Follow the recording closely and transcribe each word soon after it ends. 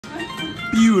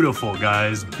Beautiful,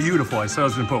 guys. Beautiful. I said I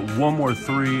was going to put one more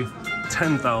 3.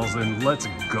 10,000. Let's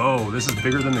go. This is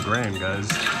bigger than the grand,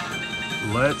 guys.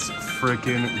 Let's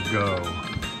freaking go.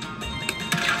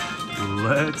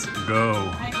 Let's go.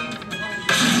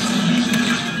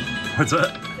 What's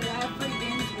that?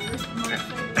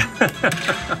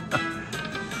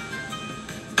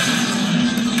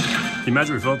 Can you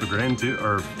imagine we fill out the grand too,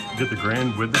 or get the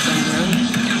grand with the 10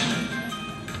 grand?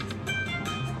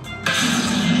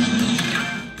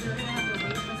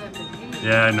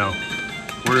 Yeah, I know.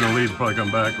 We're gonna leave, probably come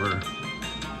back, or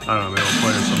I don't know, maybe I'll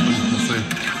play or something. Let's see.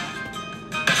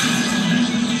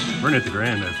 We're gonna hit the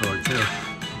grand, I feel like, too.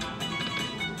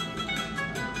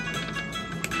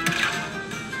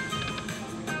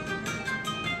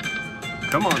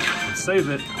 Come on, let's save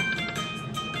it.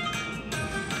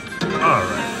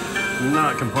 Alright.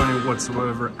 Not complaining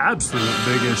whatsoever. Absolute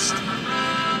biggest,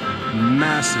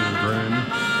 massive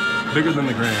grand. Bigger than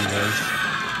the grand, guys.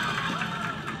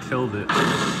 Killed it.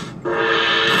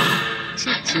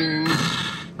 Cha-ching.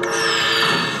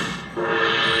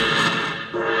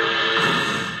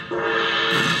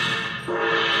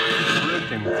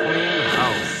 Freaking clean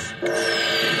house.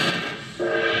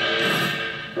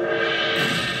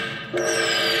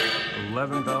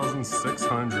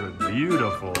 11,600.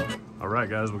 Beautiful. All right,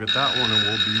 guys, we'll get that one and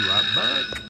we'll be right back.